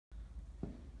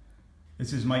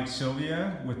This is Mike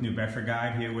Sylvia with New Bedford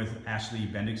Guide here with Ashley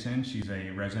Bendiksen. She's a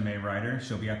resume writer.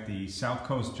 She'll be at the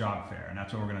SouthCoast Job Fair, and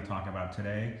that's what we're going to talk about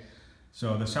today.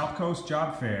 So the SouthCoast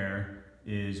Job Fair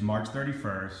is March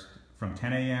 31st from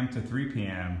 10 a.m. to 3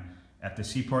 p.m. at the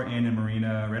Seaport Inn and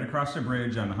Marina right across the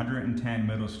bridge on 110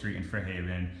 Middle Street in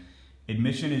Fairhaven.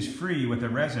 Admission is free with a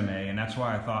resume, and that's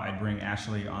why I thought I'd bring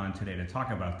Ashley on today to talk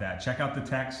about that. Check out the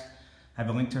text. I have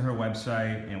a link to her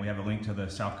website, and we have a link to the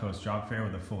SouthCoast Job Fair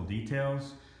with the full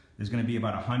details. There's going to be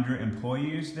about 100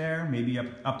 employees there, maybe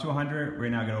up to 100. Right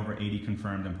now, I got over 80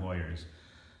 confirmed employers.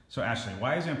 So Ashley,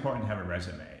 why is it important to have a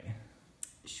resume?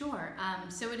 Sure.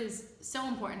 So it is so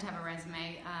important to have a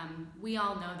resume. We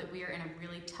all know that we are in a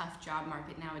really tough job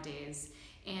market nowadays.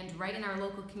 And right in our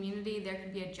local community, there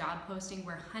could be a job posting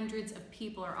where hundreds of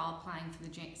people are all applying for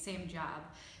the same job.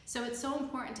 So it's so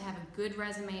important to have a good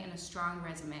resume and a strong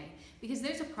resume because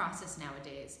there's a process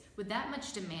nowadays. With that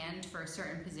much demand for a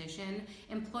certain position,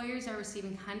 employers are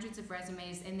receiving hundreds of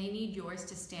resumes and they need yours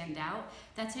to stand out.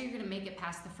 That's how you're going to make it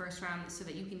past the first round so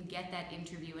that you can get that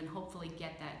interview and hopefully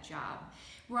get that job.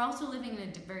 We're also living in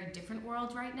a very different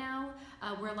world right now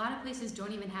where a lot of places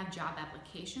don't even have job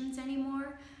applications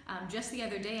anymore. Just the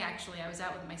other day, actually, I was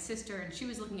out with my sister and she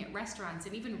was looking at restaurants,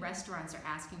 and even restaurants are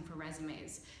asking for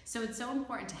resumes. So it's so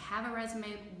important to have a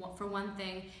resume for one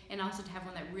thing, and also to have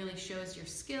one that really shows your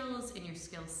skills and your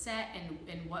skill set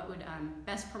and what would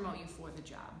best promote you for the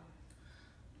job.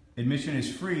 Admission is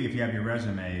free if you have your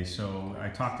resume. So I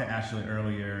talked to Ashley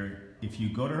earlier. If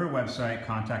you go to her website,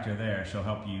 contact her there. She'll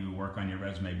help you work on your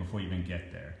resume before you even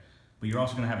get there. But you're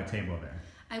also going to have a table there.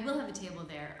 I will have a table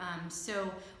there. So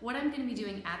what I'm going to be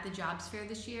doing at the Jobs Fair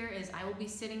this year is I will be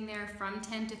sitting there from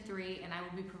 10 to 3, and I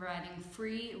will be providing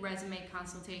free resume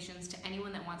consultations to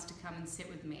anyone that wants to come and sit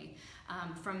with me.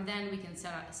 From then we can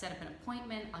set up an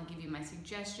appointment. I'll give you my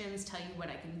suggestions, tell you what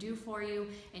I can do for you,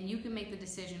 and you can make the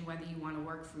decision whether you want to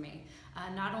work for me.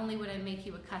 Not only would I make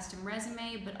you a custom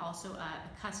resume, but also a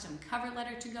custom cover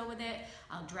letter to go with it.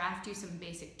 I'll draft you some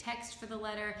basic text for the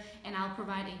letter, and I'll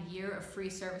provide a year of free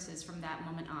services from that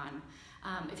moment on.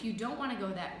 If you don't want to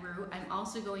go that route, I'm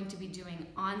also going to be doing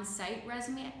on-site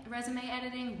resume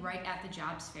editing right at the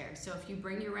Jobs Fair. So if you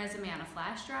bring your resume on a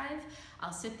flash drive,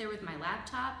 I'll sit there with my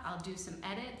laptop, I'll do some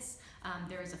edits.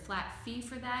 There is a flat fee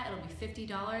for that. It'll be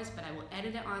 $50, but I will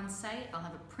edit it on site. I'll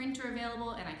have a printer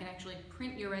available, and I can actually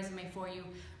print your resume for you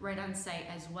right on site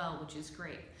as well, which is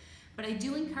great. But I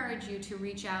do encourage you to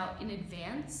reach out in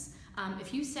advance.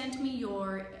 If you send me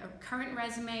your current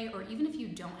resume, or even if you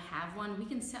don't have one, we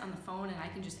can sit on the phone and I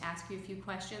can just ask you a few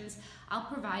questions. I'll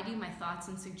provide you my thoughts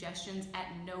and suggestions at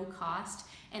no cost,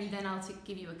 and then I'll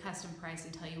give you a custom price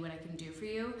and tell you what I can do for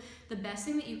you. The best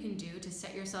thing that you can do to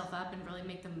set yourself up and really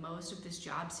make the most of this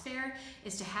jobs fair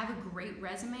is to have a great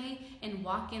resume and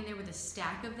walk in there with a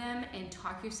stack of them and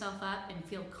talk yourself up and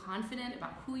feel confident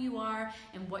about who you are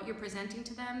and what you're presenting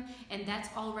to them, and that's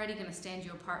already going to stand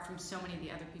you apart from so many of the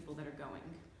other people that are going.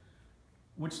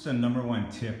 What's the number one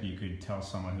tip you could tell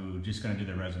someone who's just going to do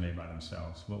their resume by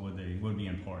themselves? What would be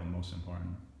important, most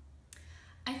important?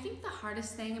 I think the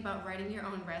hardest thing about writing your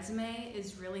own resume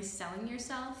is really selling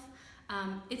yourself.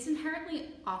 It's inherently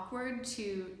awkward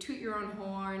to toot your own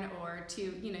horn or to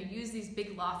use these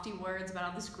big lofty words about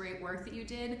all this great work that you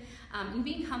did. And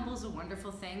being humble is a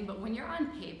wonderful thing, but when you're on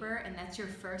paper and that's your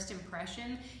first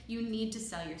impression, you need to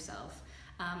sell yourself.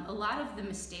 A lot of the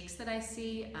mistakes that I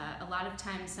see, a lot of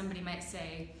times somebody might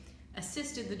say,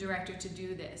 assisted the director to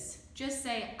do this. Just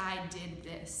say, I did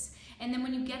this. And then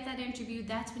when you get that interview,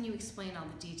 that's when you explain all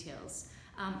the details.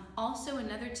 Also,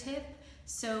 another tip,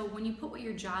 so when you put what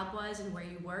your job was and where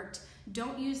you worked,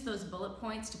 don't use those bullet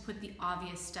points to put the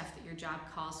obvious stuff that your job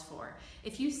calls for.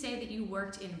 If you say that you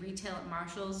worked in retail at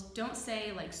Marshall's, don't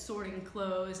say like sorting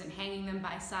clothes and hanging them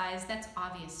by size. That's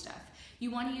obvious stuff. You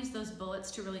want to use those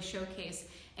bullets to really showcase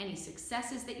any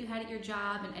successes that you had at your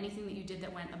job and anything that you did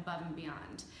that went above and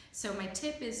beyond. So my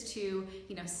tip is to,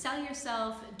 sell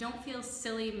yourself. Don't feel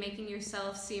silly making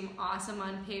yourself seem awesome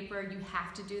on paper. You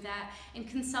have to do that, and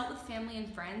consult with family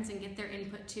and friends and get their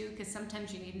input too, because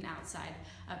sometimes you need an outside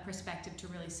perspective to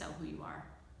really sell who you are.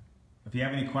 If you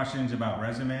have any questions about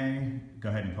resume, go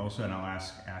ahead and post it and I'll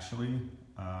ask Ashley.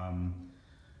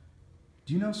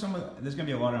 Do you know there's going to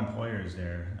be a lot of employers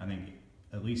there, I think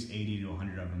at least 80 to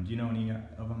 100 of them. Do you know any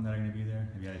of them that are going to be there?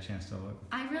 Have you had a chance to look?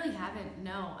 I really haven't,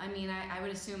 no. I mean, I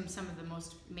would assume some of the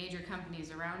most major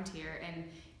companies around here, and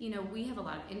we have a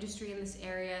lot of industry in this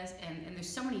area, and there's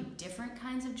so many different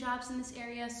kinds of jobs in this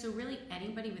area, so really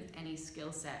anybody with any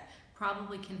skill set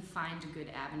probably can find a good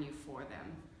avenue for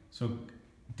them. So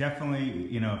definitely,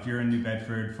 if you're in New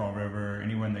Bedford, Fall River,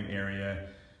 anywhere in the area,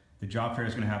 The job fair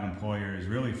is going to have employers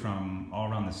really from all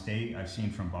around the state. I've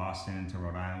seen from Boston to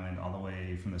Rhode Island, all the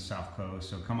way from the South Coast.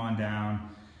 So come on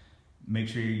down. Make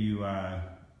sure you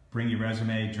bring your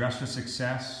resume. Dress for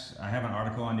success. I have an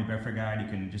article on New Bedford Guide. You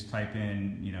can just type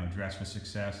in, dress for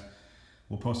success.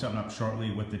 We'll post something up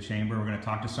shortly with the chamber. We're going to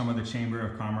talk to some of the Chamber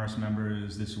of Commerce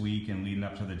members this week and leading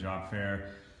up to the job fair.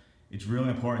 It's really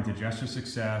important to dress for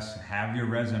success, have your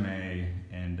resume,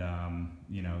 and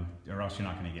or else you're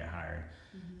not going to get hired.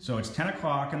 So it's 10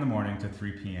 o'clock in the morning to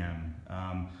 3 p.m.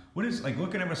 What is,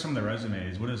 looking over some of the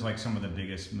resumes, what is some of the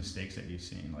biggest mistakes that you've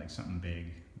seen, something big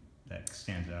that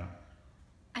stands out?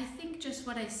 I think just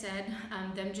what I said,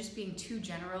 them just being too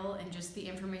general and just the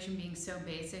information being so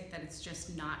basic that it's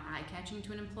just not eye-catching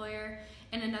to an employer.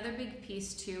 And another big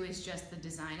piece too is just the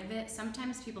design of it.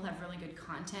 Sometimes people have really good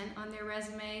content on their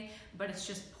resume, but it's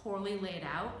just poorly laid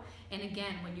out. And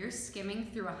again, when you're skimming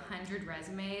through 100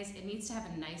 resumes, it needs to have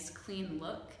a nice, clean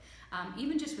look.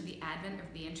 Even just with the advent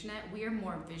of the internet, we are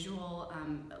more visual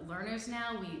learners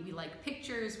now. We like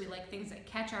pictures, we like things that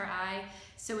catch our eye.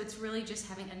 So it's really just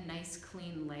having a nice,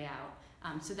 clean layout.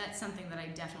 So that's something that I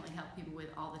definitely help people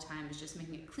with all the time, is just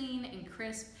making it clean and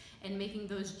crisp and making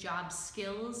those job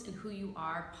skills and who you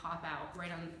are pop out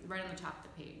right on the top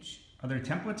of the page. Are there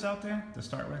templates out there to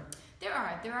start with? There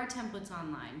are templates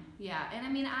online, yeah. And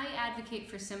I advocate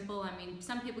for simple.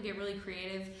 Some people get really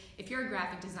creative. If you're a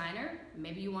graphic designer,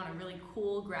 maybe you want a really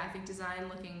cool graphic design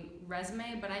looking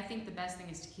resume, but I think the best thing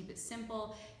is to keep it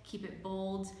simple, keep it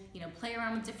bold, play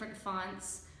around with different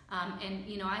fonts.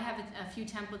 I have a few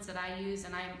templates that I use,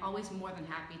 and I'm always more than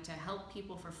happy to help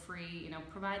people for free,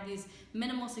 provide these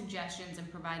minimal suggestions and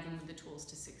provide them with the tools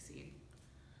to succeed.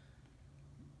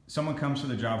 Someone comes to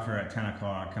the job fair at 10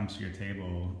 o'clock, comes to your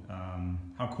table.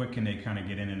 How quick can they kind of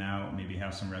get in and out, maybe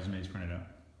have some resumes printed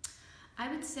up?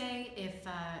 I would say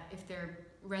if their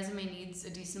resume needs a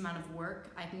decent amount of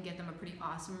work, I can get them a pretty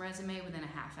awesome resume within a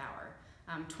half hour,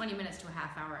 20 minutes to a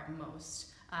half hour at most.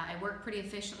 I work pretty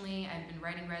efficiently. I've been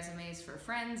writing resumes for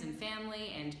friends and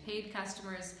family and paid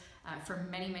customers for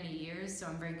many, many years, so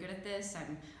I'm very good at this.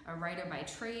 I'm a writer by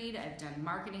trade. I've done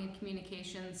marketing and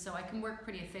communications, so I can work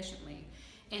pretty efficiently.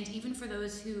 And even for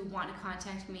those who want to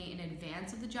contact me in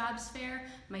advance of the jobs fair,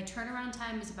 my turnaround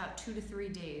time is about 2 to 3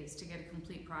 days to get a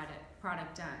complete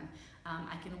product done.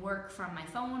 I can work from my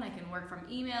phone, I can work from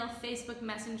email, Facebook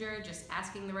Messenger, just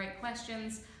asking the right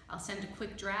questions. I'll send a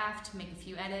quick draft, make a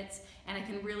few edits, and I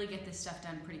can really get this stuff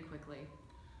done pretty quickly.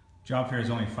 Job fair is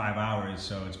only 5 hours,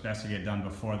 so it's best to get done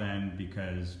before then,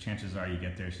 because chances are you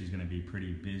get there, she's going to be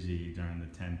pretty busy during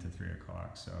the 10 to 3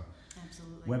 o'clock. So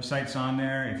absolutely. Website's on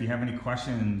there. If you have any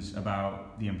questions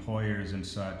about the employers and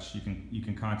such, you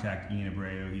can contact Ian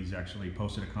Abreu. He's actually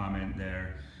posted a comment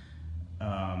there.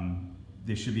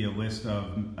 There should be a list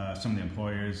of some of the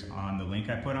employers on the link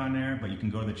I put on there, but you can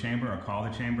go to the chamber or call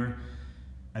the chamber.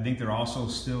 I think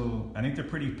they're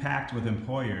pretty packed with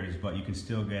employers, but you can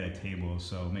still get a table.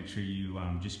 So make sure you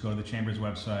just go to the chamber's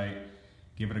website,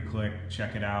 give it a click,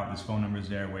 check it out. There's phone numbers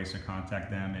there, ways to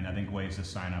contact them, and I think ways to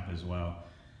sign up as well.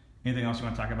 Anything else you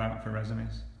want to talk about for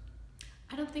resumes?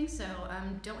 I don't think so.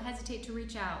 Don't hesitate to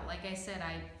reach out. Like I said,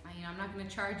 I'm not going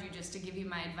to charge you just to give you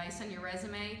my advice on your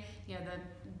resume.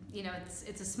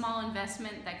 It's a small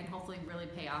investment that can hopefully really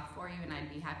pay off for you, and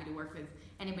I'd be happy to work with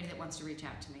anybody that wants to reach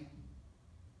out to me.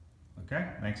 Okay,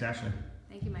 thanks, Ashley.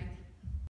 Thank you, Mike.